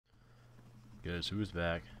Guess who's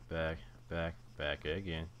back? Back, back, back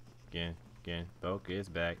again. Again. Focus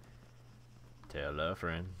back. Tell a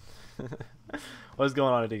friend. What's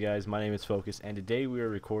going on today, guys? My name is Focus, and today we are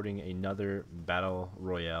recording another Battle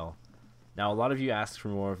Royale. Now, a lot of you asked for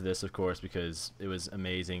more of this, of course, because it was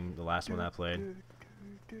amazing, the last one I played.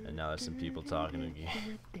 And now there's some people talking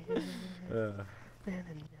again.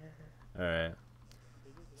 Alright.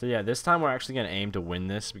 So yeah, this time we're actually going to aim to win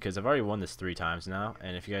this, because I've already won this 3 times now,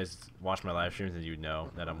 and if you guys watch my live streams, then you would know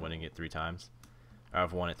that I'm winning it 3 times. Or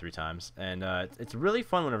I've won it 3 times. And it's really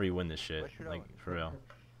fun whenever you win this shit, like, for real.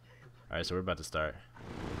 Alright, so we're about to start.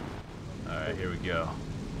 Alright, here we go.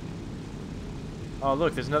 Oh,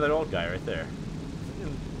 look, there's another old guy right there.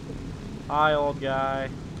 Hi, old guy.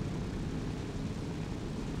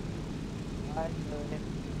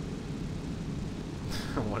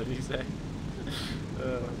 What did he say?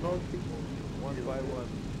 One by one.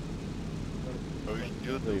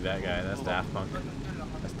 Look at that guy. That's Daft Punk.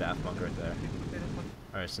 That's Daft Punk right there.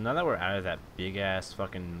 Alright, so now that we're out of that big ass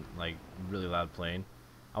fucking, like, really loud plane,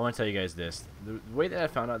 I want to tell you guys this. The way that I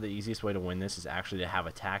found out the easiest way to win this is actually to have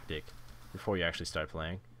a tactic before you actually start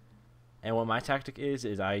playing. And what my tactic is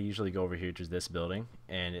I usually go over here to this building,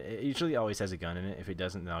 and it usually always has a gun in it. If it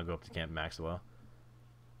doesn't, then I'll go up to Camp Maxwell.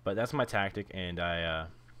 But that's my tactic, and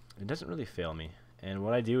it doesn't really fail me. And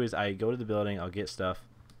what I do is I go to the building, I'll get stuff,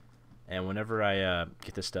 and whenever I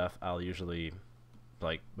get the stuff, I'll usually,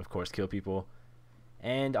 like, of course, kill people,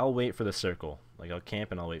 and I'll wait for the circle. Like, I'll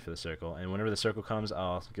camp and I'll wait for the circle, and whenever the circle comes,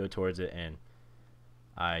 I'll go towards it, and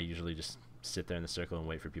I usually just sit there in the circle and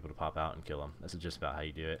wait for people to pop out and kill them. That's just about how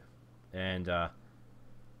you do it. And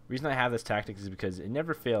reason I have this tactic is because it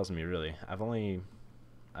never fails me, really. I don't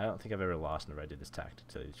think I've ever lost whenever I did this tactic,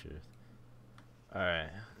 to tell you the truth. Alright,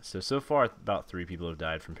 so far about 3 people have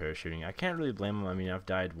died from parachuting. I can't really blame them. I mean, I've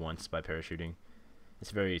died once by parachuting.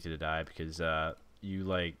 It's very easy to die because you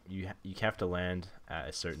have to land at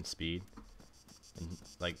a certain speed, and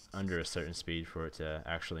like under a certain speed for it to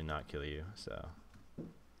actually not kill you. So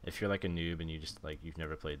if you're like a noob and you've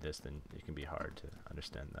never played this, then it can be hard to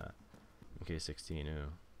understand that. MK16,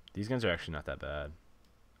 ooh. These guns are actually not that bad.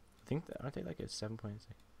 I think aren't they like a 7.6?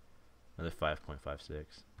 No, they're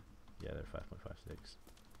 5.56. Yeah, they're 5.56.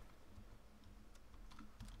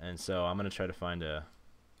 And so I'm gonna try to find a.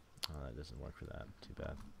 Oh, that doesn't work for that. Too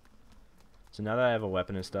bad. So now that I have a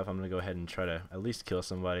weapon and stuff, I'm gonna go ahead and try to at least kill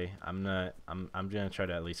somebody. I'm gonna try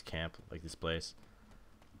to at least camp like this place.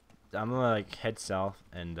 I'm gonna like head south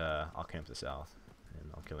and I'll camp the south and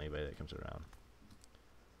I'll kill anybody that comes around.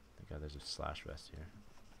 Thank God there's a slash vest here.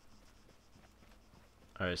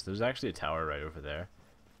 Alright, so there's actually a tower right over there.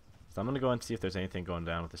 So I'm gonna go and see if there's anything going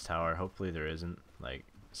down with this tower. Hopefully there isn't, like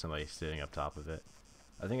somebody sitting up top of it.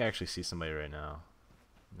 I think I actually see somebody right now.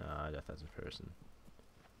 No, I doubt that's a person.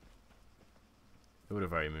 It would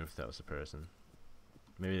have already moved if that was a person.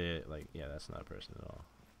 Maybe they, like, yeah, that's not a person at all.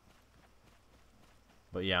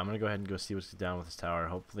 But yeah, I'm gonna go ahead and go see what's down with this tower.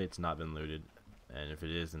 Hopefully it's not been looted, and if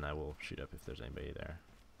it is, then I will shoot up if there's anybody there.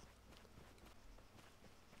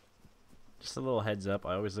 Just a little heads up,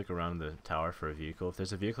 I always look around the tower for a vehicle. If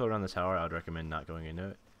there's a vehicle around the tower, I would recommend not going into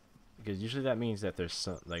it, because usually that means that there's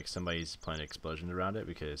like somebody's planning explosions around it,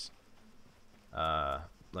 because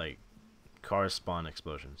like cars spawn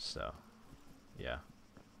explosions. So yeah,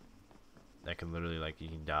 that can literally, like, you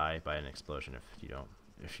can die by an explosion if you don't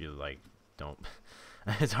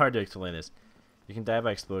it's hard to explain this. You can die by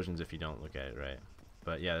explosions if you don't look at it right.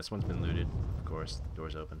 But yeah, this one's been looted, of course.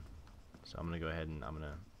 Door's open. So I'm gonna go ahead and I'm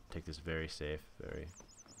gonna take this very safe, very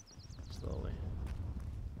slowly.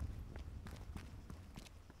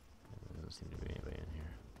 There doesn't seem to be anybody in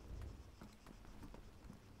here.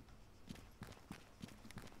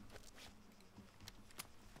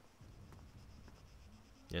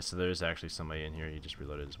 Yeah, so there's actually somebody in here. He just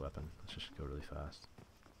reloaded his weapon. Let's just go really fast.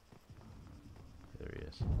 There he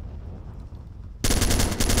is.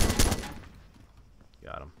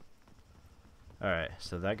 Got him. Alright,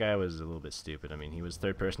 so that guy was a little bit stupid. I mean, he was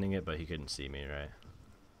third-personing it, but he couldn't see me, right?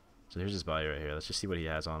 So here's his body right here. Let's just see what he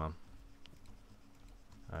has on him.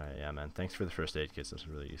 Alright, yeah, man. Thanks for the first aid kits. That's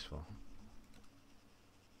really useful.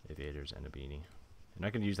 Aviators and a beanie. And I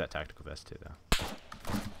can use that tactical vest, too, though.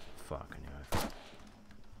 Fuck, I knew it.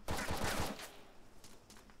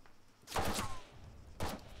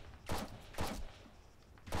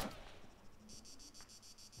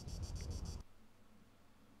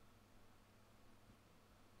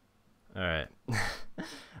 Alright.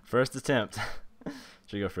 First attempt.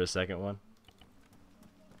 Should we go for a second one?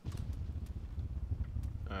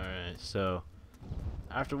 Alright, so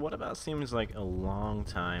after what about seems like a long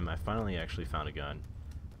time, I finally actually found a gun.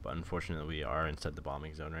 But unfortunately, we are inside the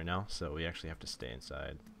bombing zone right now, so we actually have to stay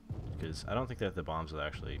inside. Because I don't think that the bombs will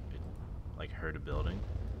actually, like, hurt a building.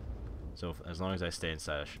 So as long as I stay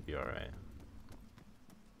inside, I should be alright.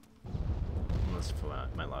 Unless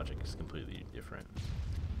my logic is completely different.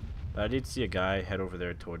 But I did see a guy head over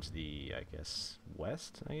there towards the, I guess,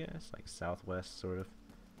 west, like southwest, sort of.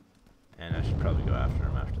 And I should probably go after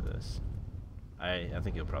him after this. I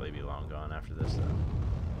think he'll probably be long gone after this, though.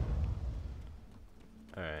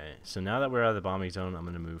 Alright, so now that we're out of the bombing zone, I'm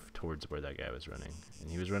going to move towards where that guy was running.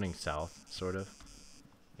 And he was running south, sort of.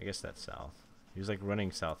 I guess that's south. He was like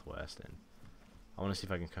running southwest, and I want to see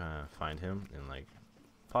if I can kind of find him and like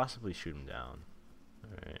possibly shoot him down.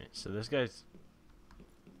 Alright, so this guy's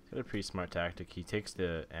got a pretty smart tactic. He takes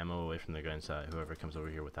the ammo away from the gun, so whoever comes over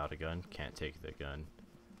here without a gun can't take the gun.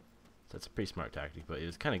 So that's a pretty smart tactic, but it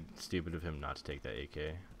was kind of stupid of him not to take that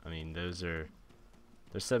AK. I mean, they're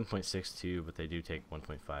 7.62, but they do take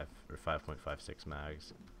 1.5 or 5.56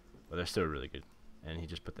 mags. But they're still really good. And he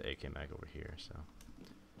just put the AK mag over here, so.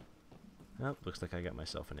 Oh, looks like I got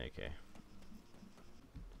myself an AK.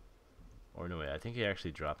 Or no way, I think he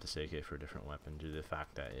actually dropped this AK for a different weapon due to the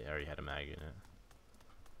fact that it already had a mag in it.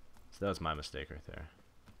 So that was my mistake right there.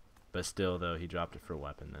 But still, though, he dropped it for a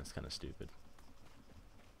weapon. That's kind of stupid.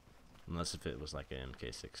 Unless if it was like an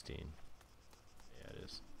MK16. Yeah, it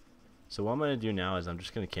is. So what I'm going to do now is I'm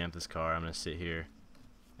just going to camp this car. I'm going to sit here.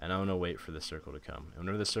 And I'm going to wait for the circle to come. And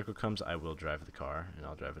whenever the circle comes, I will drive the car. And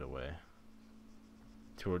I'll drive it away.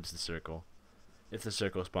 Towards the circle. If the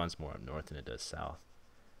circle spawns more up north than it does south.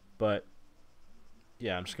 But,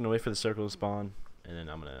 yeah, I'm just going to wait for the circle to spawn. And then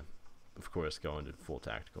I'm going to, of course, go into full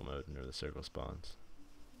tactical mode whenever the circle spawns.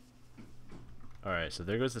 Alright, so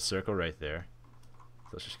there goes the circle right there. So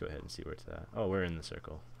let's just go ahead and see where it's at. Oh, we're in the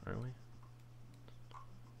circle, aren't we?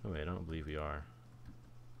 Oh wait, I don't believe we are.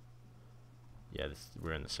 Yeah,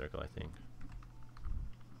 we're in the circle, I think.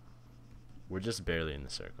 We're just barely in the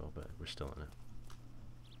circle, but we're still in it.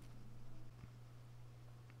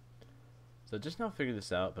 So I just now figured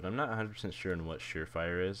this out, but I'm not 100% sure on what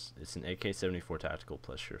Surefire is. It's an AK-74 Tactical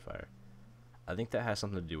plus Surefire. I think that has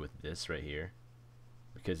something to do with this right here.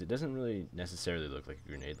 Because it doesn't really necessarily look like a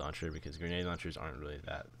grenade launcher, because grenade launchers aren't really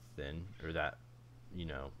that thin, or that, you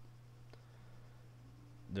know,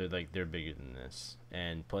 they're bigger than this.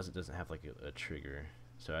 And plus it doesn't have like a trigger.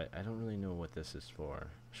 So I don't really know what this is for.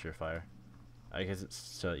 Surefire. I guess it's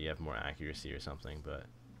so that you have more accuracy or something, but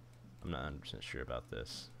I'm not 100% sure about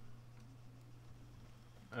this.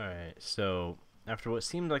 Alright, so after what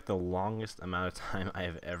seemed like the longest amount of time I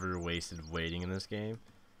have ever wasted waiting in this game,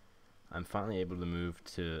 I'm finally able to move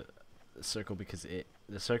to the circle because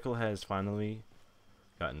the circle has finally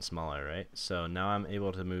gotten smaller, right? So now I'm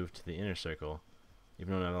able to move to the inner circle,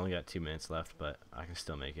 even though I've only got 2 minutes left, but I can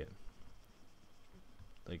still make it.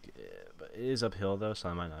 Like, but it is uphill though, so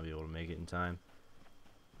I might not be able to make it in time.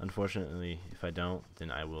 Unfortunately, if I don't,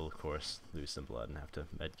 then I will, of course, lose some blood and have to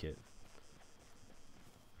medkit.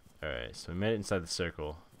 Alright, so we made it inside the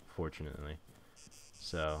circle, fortunately.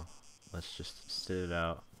 So, let's just sit it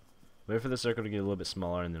out. Wait for the circle to get a little bit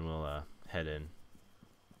smaller, and then we'll head in,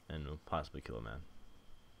 and we'll possibly kill a man.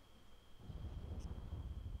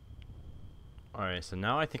 Alright, so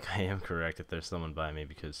now I think I am correct if there's someone by me,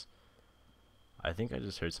 because I think I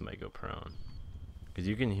just heard somebody go prone. Because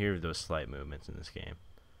you can hear those slight movements in this game,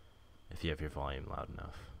 if you have your volume loud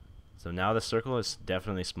enough. So now the circle is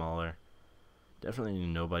definitely smaller. Definitely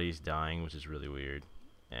nobody's dying, which is really weird.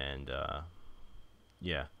 And,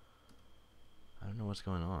 yeah. I don't know what's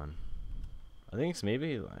going on. I think it's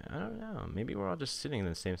maybe, I don't know, maybe we're all just sitting in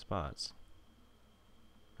the same spots.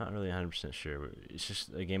 Not really 100% sure. It's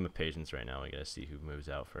just a game of patience right now. We gotta see who moves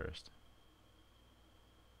out first.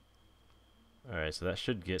 Alright, so that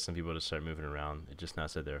should get some people to start moving around. It just now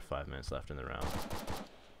said there are 5 minutes left in the round.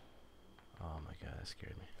 Oh my god, that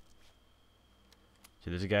scared me.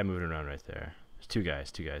 So there's a guy moving around right there. There's two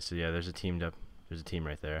guys. So yeah, there's a team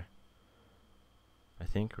right there. I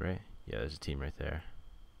think, right? Yeah, there's a team right there.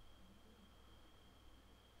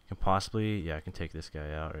 Can possibly, yeah, I can take this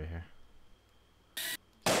guy out right here.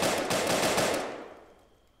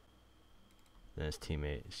 Then his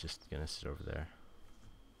teammate is just gonna sit over there.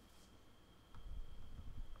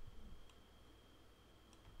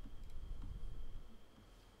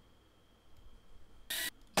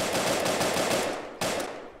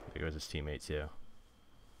 There goes his teammate too.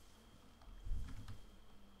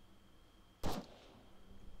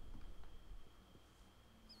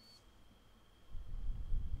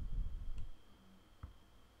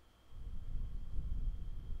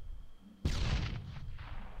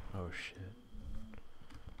 Oh shit.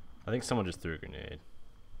 I think someone just threw a grenade.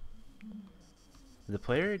 Did the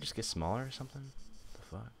player just get smaller or something? What the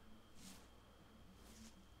fuck?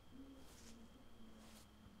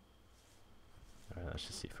 Alright, let's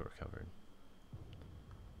just see if we're covered.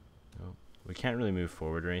 Nope. We can't really move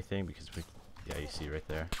forward or anything because we... Yeah, you see right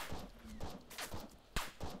there.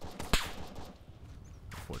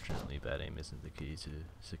 Unfortunately, bad aim isn't the key to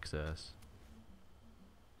success.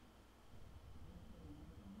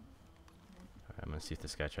 Alright, I'm gonna see if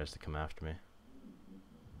this guy tries to come after me.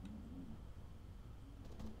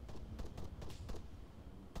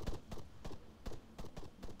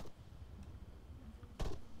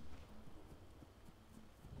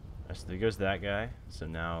 Alright, so there goes that guy. So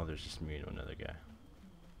now there's just me and another guy.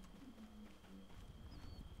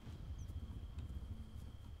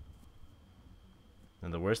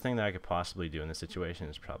 And the worst thing that I could possibly do in this situation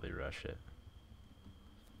is probably rush it.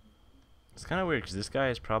 It's kind of weird because this guy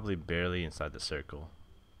is probably barely inside the circle.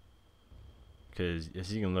 Because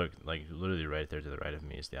as you can look, like literally right there to the right of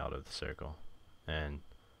me is the out of the circle. And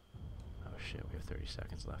oh shit, we have 30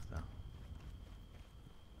 seconds left though.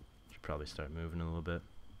 Should probably start moving a little bit.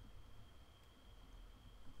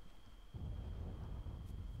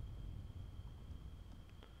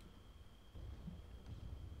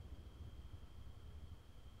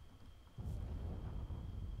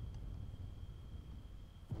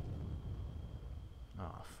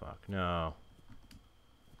 Oh fuck, no.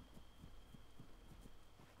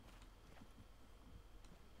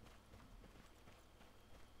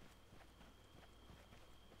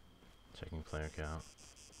 Checking player count.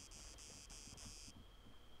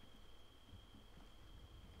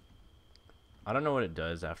 I don't know what it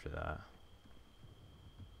does after that.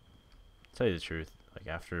 Tell you the truth, like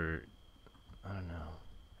after, I don't know.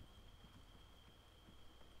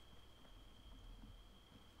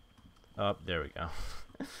 Oh, there we go.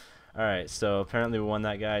 Alright, so apparently we won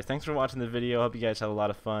that, guys. Thanks for watching the video. Hope you guys had a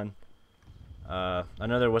lot of fun. I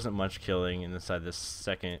know there wasn't much killing inside this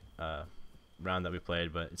second round that we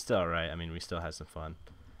played, but it's still alright. I mean, we still had some fun.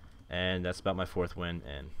 And that's about my 4th win,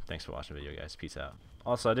 and thanks for watching the video, guys. Peace out.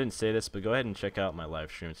 Also, I didn't say this, but go ahead and check out my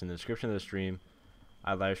live stream. It's in the description of the stream.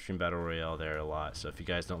 I live stream Battle Royale there a lot, so if you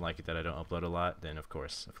guys don't like it that I don't upload a lot, then of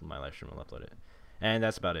course my live stream will upload it. And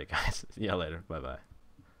that's about it, guys. See y'all later. Bye-bye.